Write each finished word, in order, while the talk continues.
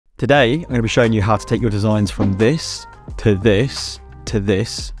Today, I'm going to be showing you how to take your designs from this to this to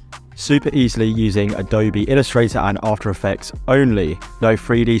this super easily using Adobe Illustrator and After Effects only. No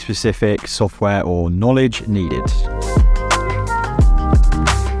 3D specific software or knowledge needed.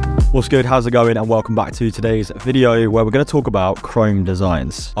 What's good, how's it going, and welcome back to today's video where we're going to talk about Chrome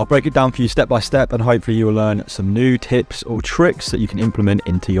designs. I'll break it down for you step by step and hopefully you will learn some new tips or tricks that you can implement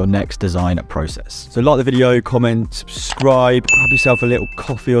into your next design process. So like the video, comment, subscribe, grab yourself a little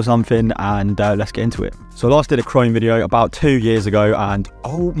coffee or something, and let's get into it. So I last did a Chrome video about 2 years ago and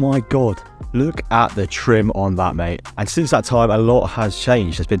oh my god, look at the trim on that, mate. And since that time a lot has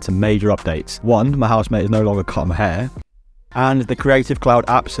changed. There's been some major updates. One, my housemate is no longer cutting my hair. And the Creative Cloud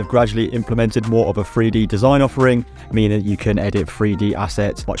apps have gradually implemented more of a 3D design offering, meaning you can edit 3D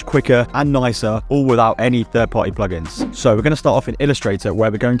assets much quicker and nicer, all without any third-party plugins. So we're going to start off in Illustrator,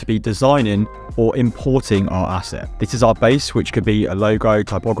 where we're going to be designing or importing our asset. This is our base, which could be a logo,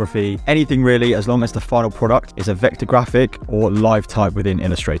 typography, anything really, as long as the final product is a vector graphic or live type within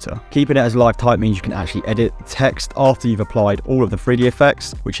Illustrator. Keeping it as live type means you can actually edit text after you've applied all of the 3D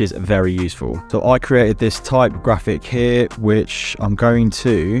effects, which is very useful. So I created this type graphic here, which I'm going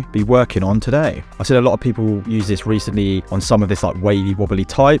to be working on today. I've seen a lot of people use this recently on some of this like wavy wobbly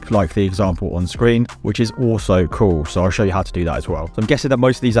type, like the example on screen, which is also cool. So I'll show you how to do that as well. So I'm guessing that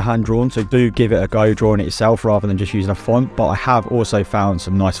most of these are hand drawn, so do give it a go drawing it yourself rather than just using a font, but I have also found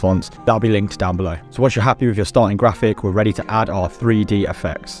some nice fonts that'll be linked down below. So once you're happy with your starting graphic, we're ready to add our 3D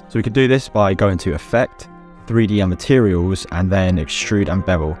effects. So we could do this by going to Effect, 3D and Materials, and then Extrude and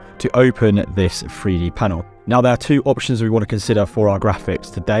Bevel to open this 3D panel. Now there are two options we want to consider for our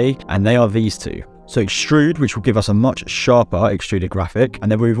graphics today, and they are these two. So Extrude, which will give us a much sharper extruded graphic,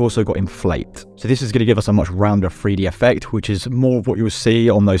 and then we've also got Inflate. So this is going to give us a much rounder 3D effect, which is more of what you'll see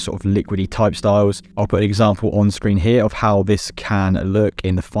on those sort of liquidy type styles. I'll put an example on screen here of how this can look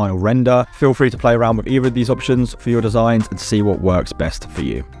in the final render. Feel free to play around with either of these options for your designs and see what works best for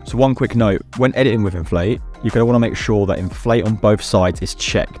you. So one quick note, when editing with Inflate, you're going to want to make sure that Inflate on both sides is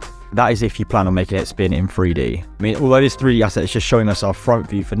checked. That is if you plan on making it spin in 3D. I mean, although this 3D asset is just showing us our front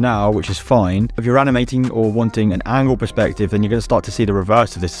view for now, which is fine, if you're animating or wanting an angle perspective, then you're going to start to see the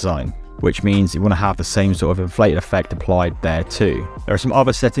reverse of this design, which means you want to have the same sort of inflated effect applied there too. There are some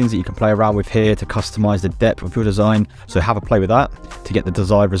other settings that you can play around with here to customize the depth of your design, so have a play with that to get the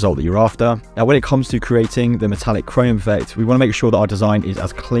desired result that you're after. Now when it comes to creating the metallic chrome effect, we want to make sure that our design is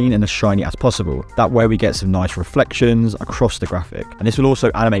as clean and as shiny as possible. That way we get some nice reflections across the graphic, and this will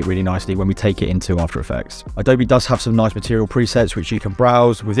also animate really nicely when we take it into After Effects. Adobe does have some nice material presets which you can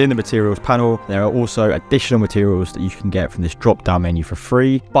browse within the materials panel. There are also additional materials that you can get from this drop down menu for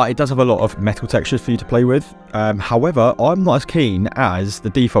free, but it does have a lot of metal textures for you to play with. However, I'm not as keen as the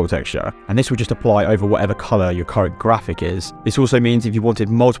default texture, and this will just apply over whatever color your current graphic is. This also means if you wanted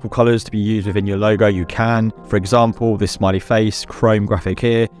multiple colors to be used within your logo, you can. For example, this smiley face chrome graphic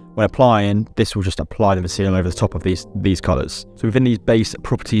here, when applying, this will just apply the material over the top of these colors. So within these base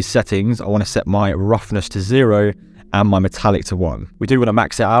properties settings, I want to set my roughness to 0 and my metallic to 1. We do want to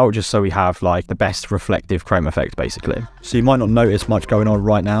max it out just so we have like the best reflective chrome effect basically. So you might not notice much going on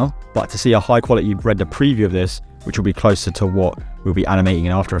right now, but to see a high quality render preview of this, which will be closer to what we'll be animating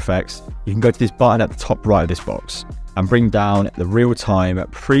in After Effects, you can go to this button at the top right of this box and bring down the real-time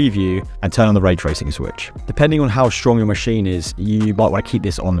preview and turn on the ray tracing switch. Depending on how strong your machine is, you might want to keep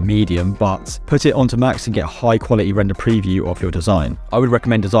this on medium, but put it onto max and get a high quality render preview of your design. I would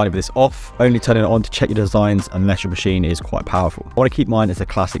recommend designing with this off, only turning it on to check your designs unless your machine is quite powerful. I want to keep mine as a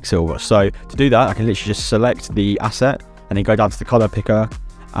classic silver, so to do that I can literally just select the asset and then go down to the color picker,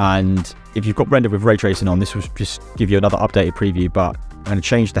 and if you've got rendered with ray tracing on, this will just give you another updated preview, but I'm going to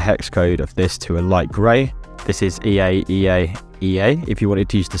change the hex code of this to a light gray. This is EA, EA, EA if you wanted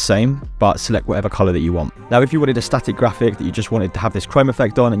to use the same, but select whatever color that you want. Now if you wanted a static graphic that you just wanted to have this chrome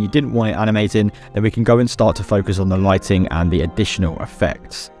effect on and you didn't want it animating, then we can go and start to focus on the lighting and the additional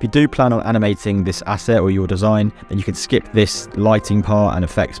effects. If you do plan on animating this asset or your design, then you can skip this lighting part and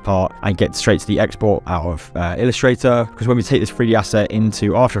effects part and get straight to the export out of Illustrator, because when we take this 3D asset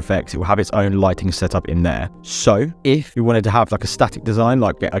into After Effects, it will have its own lighting setup in there. So if you wanted to have like a static design,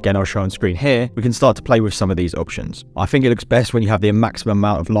 like again I'll show on screen here, we can start to play with some of these options. I think it looks best when you have the maximum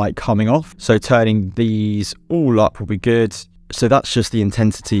amount of light coming off, so turning these all up will be good. So that's just the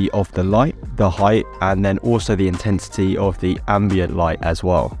intensity of the light, the height, and then also the intensity of the ambient light as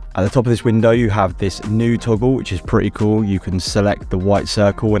well. At the top of this window you have this new toggle, which is pretty cool. You can select the white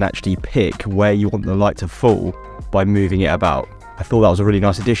circle and actually pick where you want the light to fall by moving it about. I thought that was a really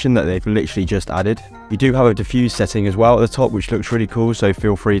nice addition that they've literally just added. You do have a diffuse setting as well at the top, which looks really cool, so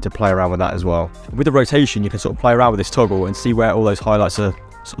feel free to play around with that as well. With the rotation, you can sort of play around with this toggle and see where all those highlights are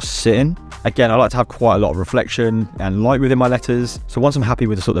sort of sitting. Again, I like to have quite a lot of reflection and light within my letters. So once I'm happy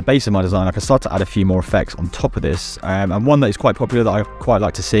with the sort of base of my design, I can start to add a few more effects on top of this. And one that is quite popular that I quite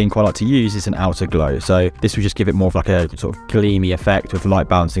like to see and quite like to use is an outer glow. So this will just give it more of like a sort of gleamy effect with light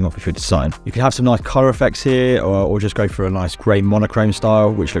bouncing off of your design. You can have some nice color effects here, or just go for a nice gray monochrome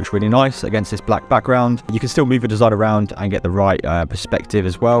style, which looks really nice against this black background. You can still move your design around and get the right perspective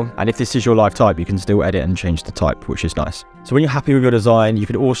as well. And if this is your live type, you can still edit and change the type, which is nice. So when you're happy with your design, you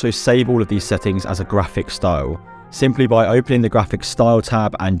can also save all of these settings as a graphic style, simply by opening the graphic style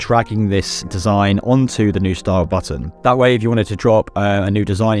tab and dragging this design onto the new style button. That way, if you wanted to drop a new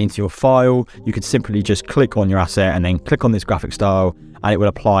design into your file, you could simply just click on your asset and then click on this graphic style, and it will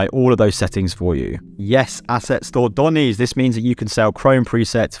apply all of those settings for you. Yes, Asset Store Donnies. This means that you can sell Chrome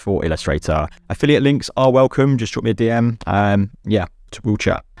presets for Illustrator. Affiliate links are welcome. Just drop me a DM. Yeah, we'll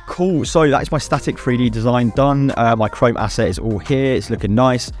chat. Cool, so that is my static 3D design done. My Chrome asset is all here. It's looking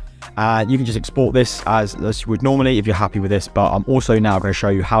nice. You can just export this as you would normally if you're happy with this, but I'm also now going to show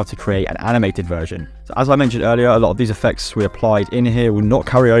you how to create an animated version. So as I mentioned earlier, a lot of these effects we applied in here will not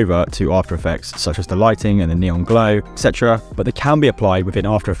carry over to After Effects, such as the lighting and the neon glow, etc. But they can be applied within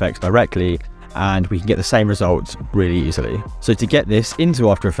After Effects directly, and we can get the same results really easily. So to get this into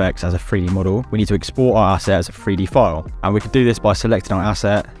After Effects as a 3D model, we need to export our asset as a 3D file. And we can do this by selecting our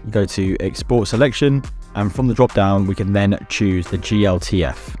asset, you go to Export Selection, and from the drop down, we can then choose the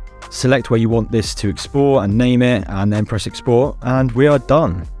GLTF. Select where you want this to export and name it, and then press export, and we are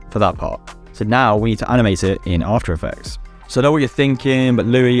done for that part. So now we need to animate it in After Effects. So I know what you're thinking, but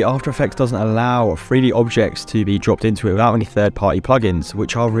Louis, After Effects doesn't allow 3D objects to be dropped into it without any third-party plugins,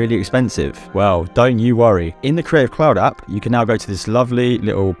 which are really expensive. Well, don't you worry. In the Creative Cloud app, you can now go to this lovely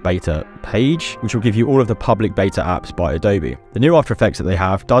little beta page, which will give you all of the public beta apps by Adobe. The new After Effects that they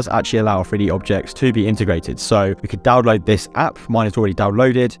have does actually allow 3D objects to be integrated. So we could download this app. Mine is already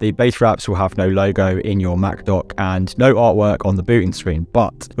downloaded. The beta apps will have no logo in your Mac dock and no artwork on the booting screen,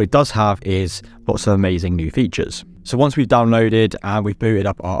 but what it does have is lots of amazing new features. So once we've downloaded and we've booted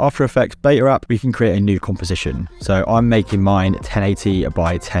up our After Effects beta app, we can create a new composition. So I'm making mine 1080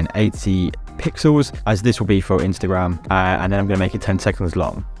 by 1080 pixels, as this will be for Instagram, and then I'm going to make it 10 seconds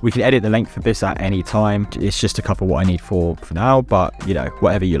long. We can edit the length of this at any time. It's just to cover what I need for now, but you know,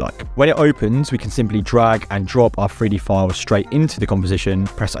 whatever you like. When it opens, we can simply drag and drop our 3D file straight into the composition,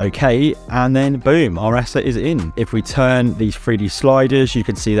 press OK, and then boom, our asset is in. If we turn these 3D sliders, you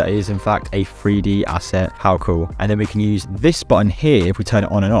can see that it is in fact a 3D asset. How cool. And then we can use this button here, if we turn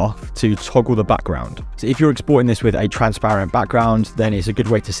it on and off, to toggle the background. So if you're exporting this with a transparent background, then it's a good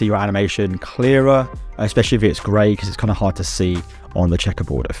way to see your animation clearer, especially if it's grey, because it's kind of hard to see on the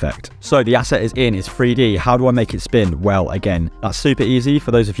checkerboard effect. So the asset is in, it's 3D. How do I make it spin? Well, again, that's super easy.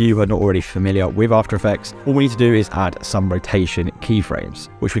 For those of you who are not already familiar with After Effects, all we need to do is add some rotation keyframes,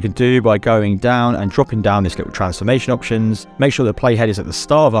 which we can do by going down and dropping down this little transformation options. Make sure the playhead is at the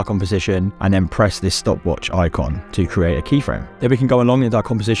start of our composition, and then press this stopwatch icon to create a keyframe. Then we can go along into our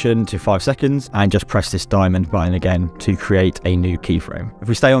composition to 5 seconds and just press this diamond button again to create a new keyframe. If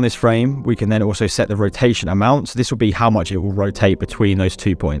we stay on this frame, we can then also set the rotation amount. So this will be how much it will rotate between those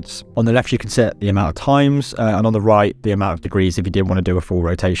 2 points. On the left, you can set the amount of times, and on the right, the amount of degrees if you did want to do a full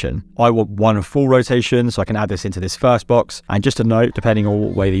rotation. I want one full rotation, so I can add this into this first box. And just a note, depending on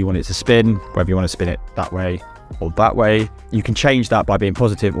what way that you want it to spin, whether you want to spin it that way or that way, you can change that by being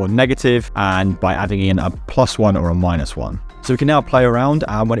positive or negative, and by adding in a +1 or a -1. So we can now play around,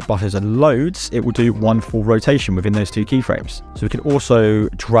 and when it buffers and loads, it will do one full rotation within those 2 keyframes. So we can also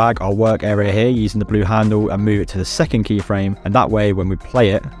drag our work area here using the blue handle and move it to the second keyframe, and that way when we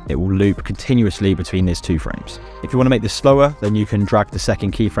play it, it will loop continuously between these 2 frames. If you want to make this slower, then you can drag the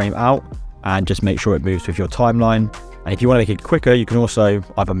second keyframe out and just make sure it moves with your timeline. And if you want to make it quicker, you can also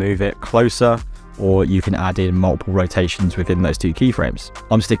either move it closer, or you can add in multiple rotations within those 2 keyframes.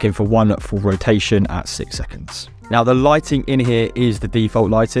 I'm sticking for one full rotation at 6 seconds. Now the lighting in here is the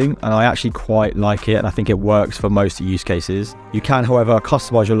default lighting, and I actually quite like it, and I think it works for most use cases. You can, however,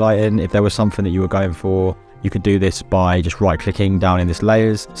 customize your lighting. If there was something that you were going for, you could do this by just right clicking down in this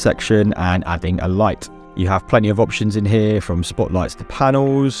layers section and adding a light. You have plenty of options in here, from spotlights to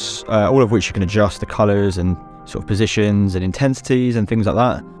panels, all of which you can adjust the colors and sort of positions and intensities and things like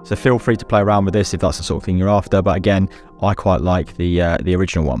that. So feel free to play around with this if that's the sort of thing you're after, but again, I quite like the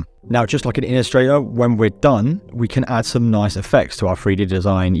original one. Now, just like in Illustrator, when we're done, we can add some nice effects to our 3D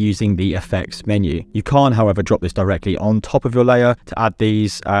design using the effects menu. You can't, however, drop this directly on top of your layer to add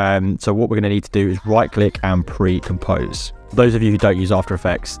these. So what we're going to need to do is right click and pre-compose. For those of you who don't use After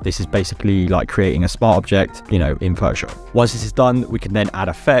Effects, this is basically like creating a smart object, you know, in Photoshop. Once this is done, we can then add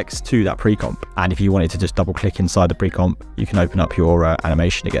effects to that pre-comp. And if you wanted to just double click inside the pre-comp, you can open up your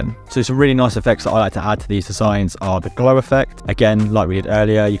animation again. So some really nice effects that I like to add to these designs are the glow effect. Again, like we did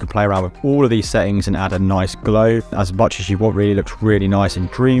earlier, you can play around with all of these settings and add a nice glow as much as you want. Really looks really nice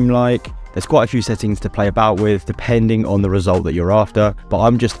and dreamlike. There's quite a few settings to play about with depending on the result that you're after, but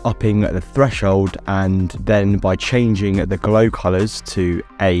I'm just upping the threshold, and then by changing the glow colors to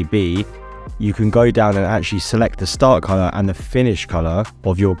AB, you can go down and actually select the start color and the finish color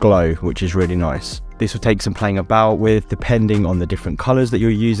of your glow, which is really nice. This will take some playing about with depending on the different colors that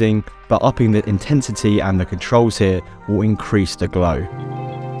you're using, but upping the intensity and the controls here will increase the glow.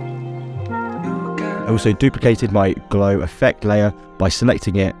 I also duplicated my glow effect layer by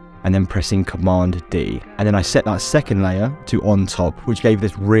selecting it and then pressing Command D. And then I set that second layer to on top, which gave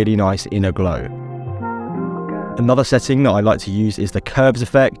this really nice inner glow. Another setting that I like to use is the curves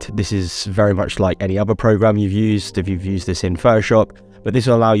effect. This is very much like any other program you've used, if you've used this in Photoshop, but this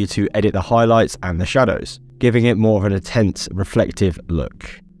will allow you to edit the highlights and the shadows, giving it more of an intense, reflective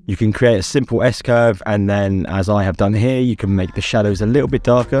look. You can create a simple S-curve, and then, as I have done here, you can make the shadows a little bit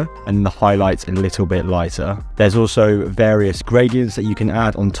darker and the highlights a little bit lighter. There's also various gradients that you can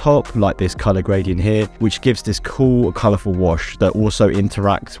add on top, like this color gradient here, which gives this cool, colorful wash that also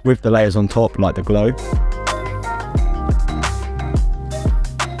interacts with the layers on top, like the glow.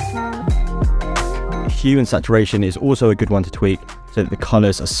 Hue and saturation is also a good one to tweak so that the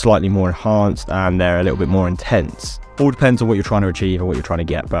colors are slightly more enhanced and they're a little bit more intense. All depends on what you're trying to achieve and what you're trying to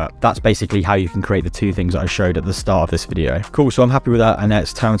get, but that's basically how you can create the two things that I showed at the start of this video. Cool, so I'm happy with that, and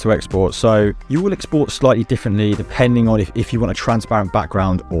let's turn to export. So you will export slightly differently depending on if you want a transparent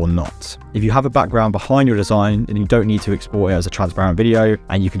background or not. If you have a background behind your design, then you don't need to export it as a transparent video,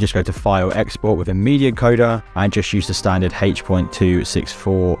 and you can just go to File, Export with a media encoder, and just use the standard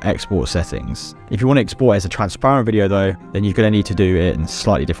H.264 export settings. If you want to export it as a transparent video though, then you're going to need to do it in a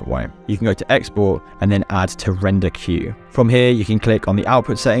slightly different way. You can go to Export and then add to Render Queue. From here, you can click on the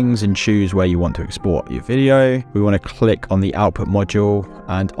output settings and choose where you want to export your video. We want to click on the output module,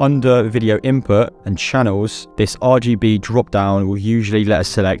 and under video input and channels, this RGB drop down will usually let us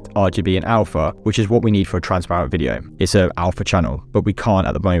select RGB and alpha, which is what we need for a transparent video. It's an alpha channel, but we can't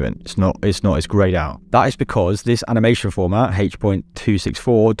at the moment. It's not as grayed out. That is because this animation format,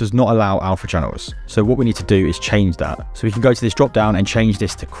 H.264, does not allow alpha channels. So what we need to do is change that. So we can go to this drop down and change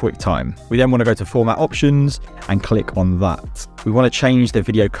this to QuickTime. We then want to go to Format Options and click on that. We want to change the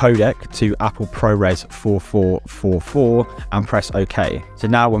video codec to Apple ProRes 4444 and press OK. So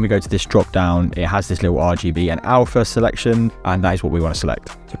now when we go to this drop down, it has this little RGB and alpha selection, and that is what we want to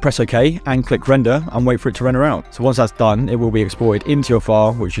select. So press OK and click render and wait for it to render out. So once that's done, it will be exported into your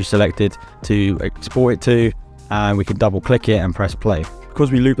file, which you selected to export it to, and we can double click it and press play. Because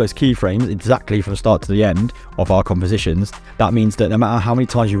we loop those keyframes exactly from the start to the end of our compositions, that means that no matter how many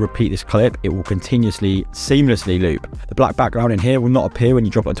times you repeat this clip, it will continuously, seamlessly loop. The black background in here will not appear when you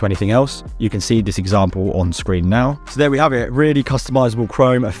drop it onto anything else. You can see this example on screen now. So there we have it, really customizable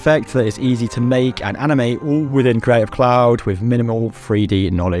Chrome effect that is easy to make and animate, all within Creative Cloud with minimal 3D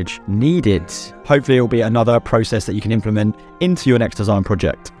knowledge needed. Hopefully it will be another process that you can implement into your next design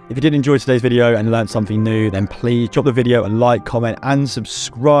project. If you did enjoy today's video and learned something new, then please drop the video a like, comment and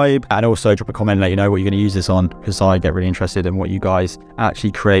subscribe, and also drop a comment and let you know what you're going to use this on, because I get really interested in what you guys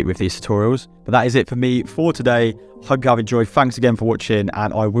actually create with these tutorials. But that is it for me for today. Hope you have enjoyed. Thanks again for watching,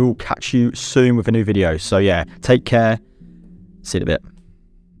 and I will catch you soon with a new video. So yeah, take care. See you in a bit.